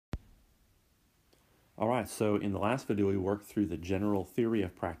All right, so in the last video, we worked through the general theory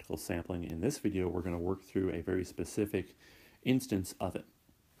of practical sampling. In this video, we're going to work through a very specific instance of it.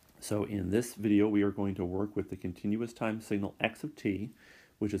 So in this video, we are going to work with the continuous time signal x of t,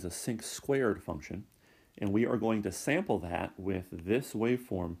 which is a sinc squared function, and we are going to sample that with this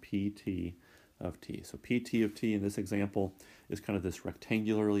waveform pt of t. So pt of t in this example is kind of this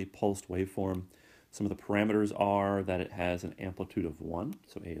rectangularly pulsed waveform. Some of the parameters are that it has an amplitude of 1,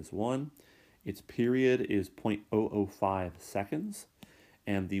 so a is 1. Its period is 0.005 seconds,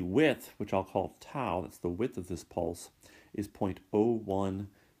 and the width, which I'll call tau, that's the width of this pulse, is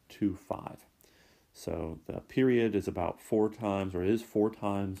 0.0125. So the period is about 4 times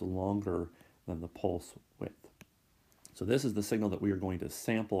longer than the pulse width. So this is the signal that we are going to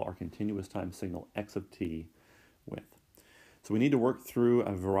sample our continuous time signal x of t with. So we need to work through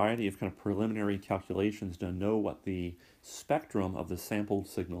a variety of kind of preliminary calculations to know what the spectrum of the sampled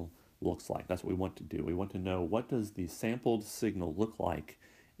signal looks like. That's what we want to do. We want to know, what does the sampled signal look like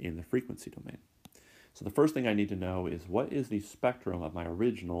in the frequency domain? So the first thing I need to know is, what is the spectrum of my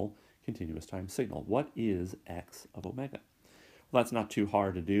original continuous time signal? What is x of omega? Well, that's not too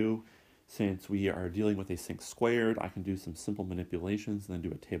hard to do. Since we are dealing with a sinc squared, I can do some simple manipulations and then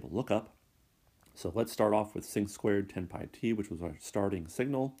do a table lookup. So let's start off with sinc squared 10 pi t, which was our starting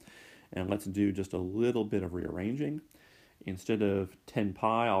signal. And let's do just a little bit of rearranging. Instead of 10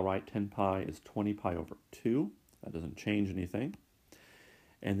 pi, I'll write 10 pi is 20 pi over 2. That doesn't change anything.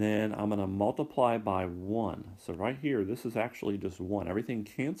 And then I'm going to multiply by 1. So right here, this is actually just 1. Everything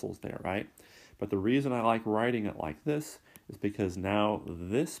cancels there, right? But the reason I like writing it like this is because now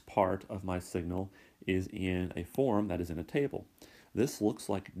this part of my signal is in a form that is in a table. This looks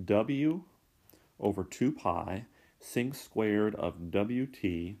like W over 2 pi sinc squared of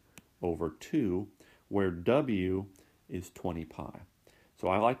Wt over 2, where W is 20 pi. So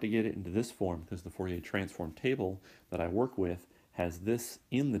I like to get it into this form because the Fourier transform table that I work with has this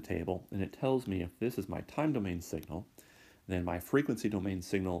in the table, and it tells me if this is my time domain signal, then my frequency domain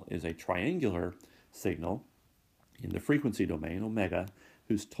signal is a triangular signal in the frequency domain, omega,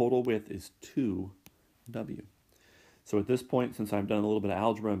 whose total width is 2w. So at this point, since I've done a little bit of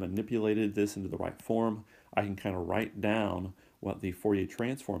algebra and manipulated this into the right form, I can kind of write down what the Fourier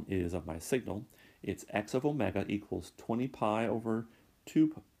transform is of my signal. It's x of omega equals 20 pi over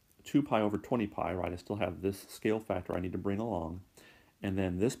 2 pi over 20 pi, right? I still have this scale factor I need to bring along. And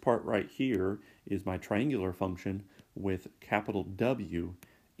then this part right here is my triangular function with capital W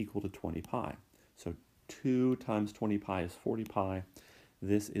equal to 20 pi. So 2 times 20 pi is 40 pi.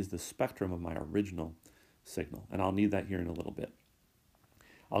 This is the spectrum of my original signal, and I'll need that here in a little bit.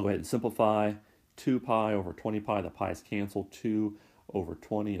 I'll go ahead and simplify. 2 pi over 20 pi, the pi's cancel. 2 over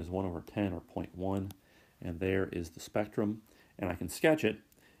 20 is 1 over 10, or 0.1, and there is the spectrum, and I can sketch it.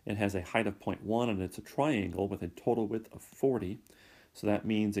 It has a height of 0.1, and it's a triangle with a total width of 40, so that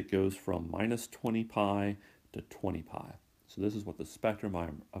means it goes from minus 20 pi to 20 pi. So this is what the spectrum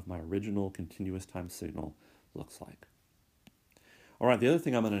of my original continuous time signal looks like. All right, the other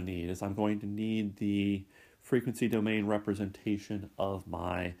thing I'm going to need is I'm going to need the frequency domain representation of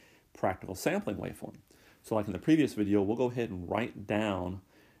my practical sampling waveform. So like in the previous video, we'll go ahead and write down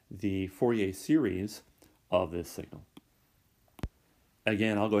the Fourier series of this signal.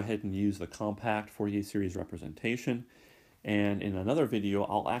 Again, I'll go ahead and use the compact Fourier series representation. And in another video,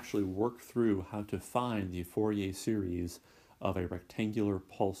 I'll actually work through how to find the Fourier series of a rectangular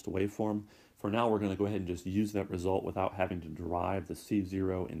pulsed waveform. For now, we're going to go ahead and just use that result without having to derive the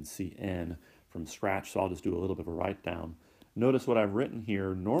C0 and Cn from scratch. So I'll just do a little bit of a write down. Notice what I've written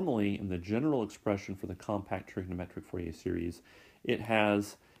here. Normally, in the general expression for the compact trigonometric Fourier series, it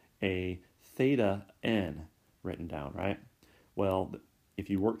has a theta n written down, right? Well, if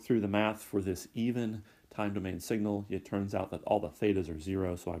you work through the math for this even time domain signal, it turns out that all the thetas are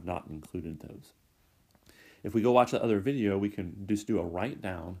 0, so I've not included those. If we go watch the other video, we can just do a write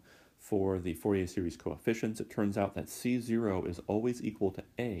down for the Fourier series coefficients. It turns out that C0 is always equal to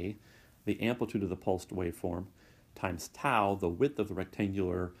A, the amplitude of the pulsed waveform, times tau, the width of the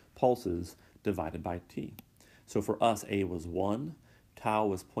rectangular pulses, divided by t. So for us, A was 1, tau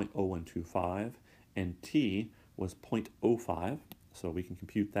was 0.0125, and t was 0.05. So we can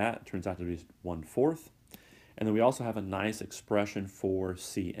compute that. It turns out to be 1/4. And then we also have a nice expression for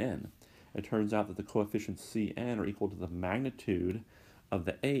Cn. It turns out that the coefficients Cn are equal to the magnitude of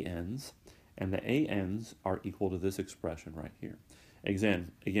the ANs, and the ANs are equal to this expression right here. Again,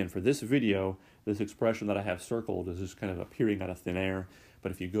 for this video, this expression that I have circled is just kind of appearing out of thin air,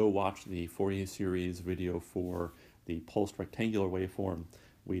 but if you go watch the Fourier series video for the pulsed rectangular waveform,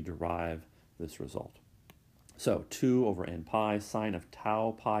 we derive this result. So 2 over n pi, sine of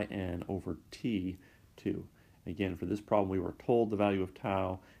tau pi n over t 2. Again, for this problem, we were told the value of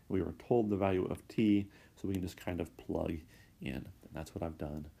tau, we were told the value of t, so we can just kind of plug in. And that's what I've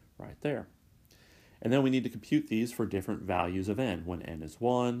done right there. And then we need to compute these for different values of n, when n is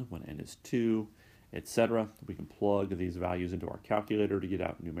 1, when n is 2, etc. We can plug these values into our calculator to get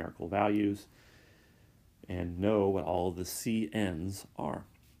out numerical values and know what all of the CNs are.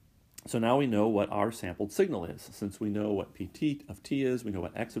 So now we know what our sampled signal is. Since we know what PT of t is, we know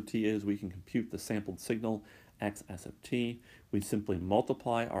what x of t is, we can compute the sampled signal xs of t. We simply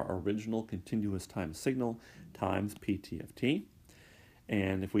multiply our original continuous time signal times pt of t.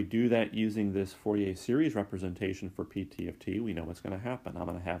 And if we do that using this Fourier series representation for pt of t, we know what's going to happen. I'm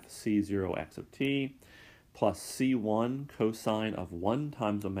going to have c0x of t plus c1 cosine of 1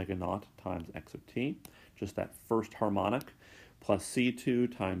 times omega naught times x of t, just that first harmonic, plus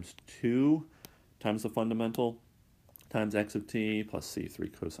c2 times 2 times the fundamental times x of t plus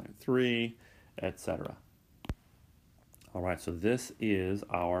c3 cosine 3, etc. All right, so this is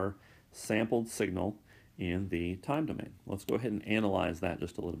our sampled signal in the time domain. Let's go ahead and analyze that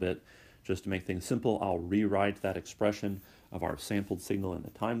just a little bit. Just to make things simple, I'll rewrite that expression of our sampled signal in the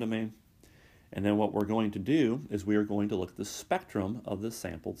time domain. And then what we're going to do is we are going to look at the spectrum of the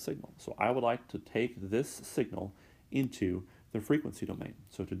sampled signal. So I would like to take this signal into the frequency domain.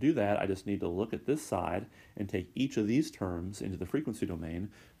 So to do that, I just need to look at this side and take each of these terms into the frequency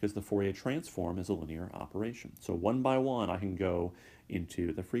domain, because the Fourier transform is a linear operation. So one by one, I can go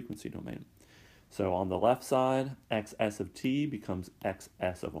into the frequency domain. So on the left side, xs of t becomes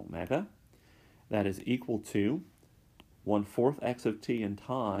xs of omega. That is equal to 1/4 x of t in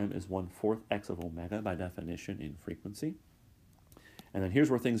time is 1/4 x of omega by definition in frequency. And then here's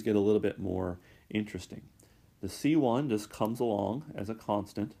where things get a little bit more interesting. The c1 just comes along as a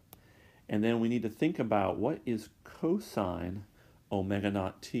constant, and then we need to think about what is cosine omega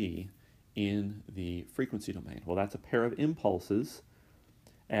naught t in the frequency domain. Well, that's a pair of impulses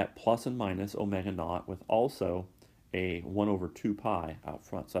at plus and minus omega naught with also a 1/2 pi out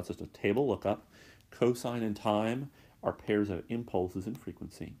front. So that's just a table lookup. Cosine and time are pairs of impulses in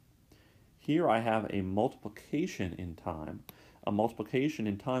frequency. Here I have a multiplication in time. A multiplication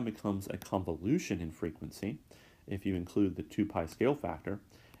in time becomes a convolution in frequency if you include the 2 pi scale factor.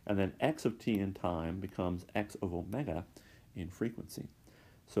 And then x of t in time becomes x of omega in frequency.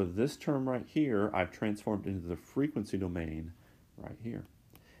 So this term right here, I've transformed into the frequency domain right here.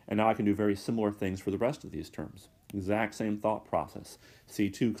 And now I can do very similar things for the rest of these terms. Exact same thought process.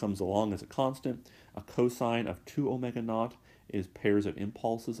 C2 comes along as a constant. A cosine of 2 omega naught is pairs of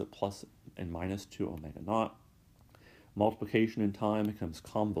impulses at plus and minus 2 omega naught. Multiplication in time becomes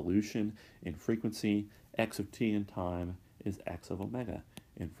convolution in frequency. X of t in time is x of omega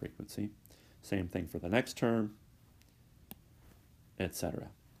in frequency. Same thing for the next term,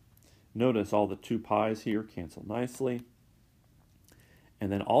 etc. Notice all the 2 pi's here cancel nicely.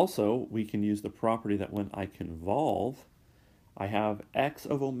 And then also, we can use the property that when I convolve, I have x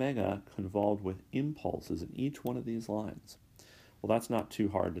of omega convolved with impulses in each one of these lines. Well, that's not too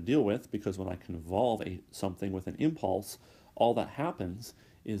hard to deal with, because when I convolve something with an impulse, all that happens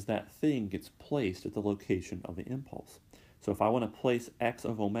is that thing gets placed at the location of the impulse. So if I want to place x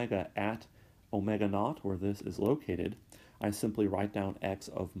of omega at omega naught, where this is located, I simply write down x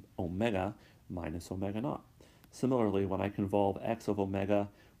of omega minus omega naught. Similarly, when I convolve x of omega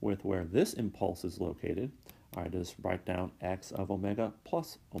with where this impulse is located, I just write down x of omega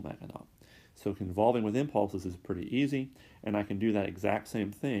plus omega naught. So convolving with impulses is pretty easy, and I can do that exact same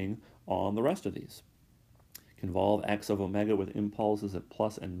thing on the rest of these. Convolve x of omega with impulses at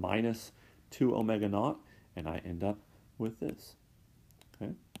plus and minus 2 omega naught, and I end up with this.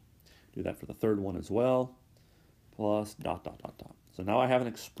 Okay, do that for the third one as well, plus dot, dot, dot, dot. So now I have an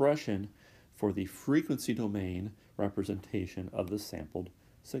expression for the frequency domain representation of the sampled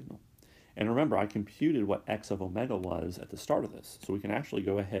signal. And remember, I computed what x of omega was at the start of this, so we can actually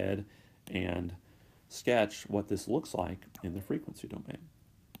go ahead and sketch what this looks like in the frequency domain.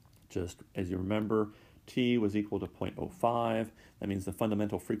 Just as you remember, t was equal to 0.05. That means the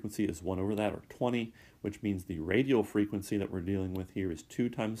fundamental frequency is 1 over that, or 20, which means the radial frequency that we're dealing with here is 2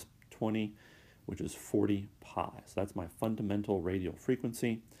 times 20, which is 40 pi. So that's my fundamental radial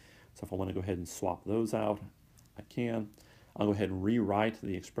frequency. So if I want to go ahead and swap those out, I can. I'll go ahead and rewrite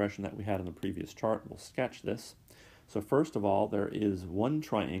the expression that we had in the previous chart. We'll sketch this. So first of all, there is one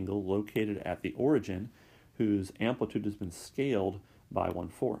triangle located at the origin whose amplitude has been scaled by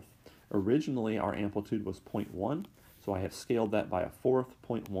 1/4. Originally, our amplitude was 0.1, so I have scaled that by 1/4,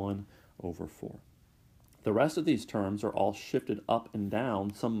 0.1 over 4. The rest of these terms are all shifted up and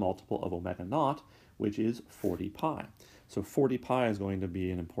down some multiple of omega naught, which is 40 pi. So 40 pi is going to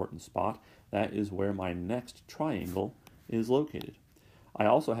be an important spot. That is where my next triangle is located. I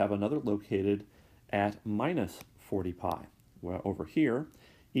also have another located at minus 40 pi. Well, over here,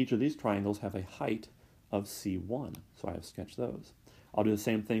 each of these triangles have a height of C1, so I have sketched those. I'll do the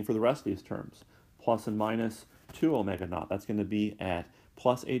same thing for the rest of these terms. Plus and minus 2 omega naught, that's going to be at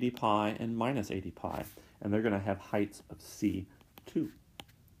plus 80 pi and minus 80 pi, and they're going to have heights of C2.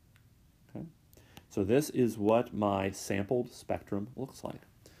 Okay? So this is what my sampled spectrum looks like.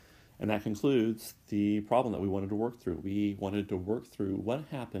 And that concludes the problem that we wanted to work through. We wanted to work through what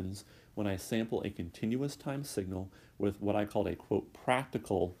happens when I sample a continuous time signal with what I called a, quote,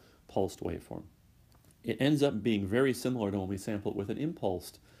 practical pulsed waveform. It ends up being very similar to when we sample it with an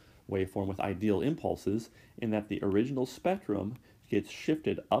impulsed waveform with ideal impulses, in that the original spectrum gets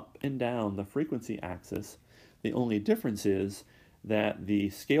shifted up and down the frequency axis. The only difference is that the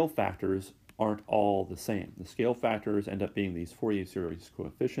scale factors aren't all the same. The scale factors end up being these Fourier series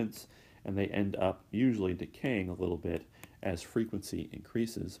coefficients, and they end up usually decaying a little bit as frequency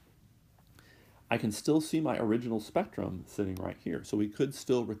increases. I can still see my original spectrum sitting right here. So we could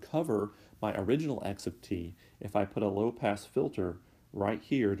still recover my original x of t if I put a low-pass filter right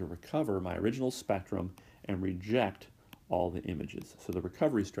here to recover my original spectrum and reject all the images. So the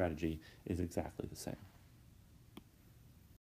recovery strategy is exactly the same.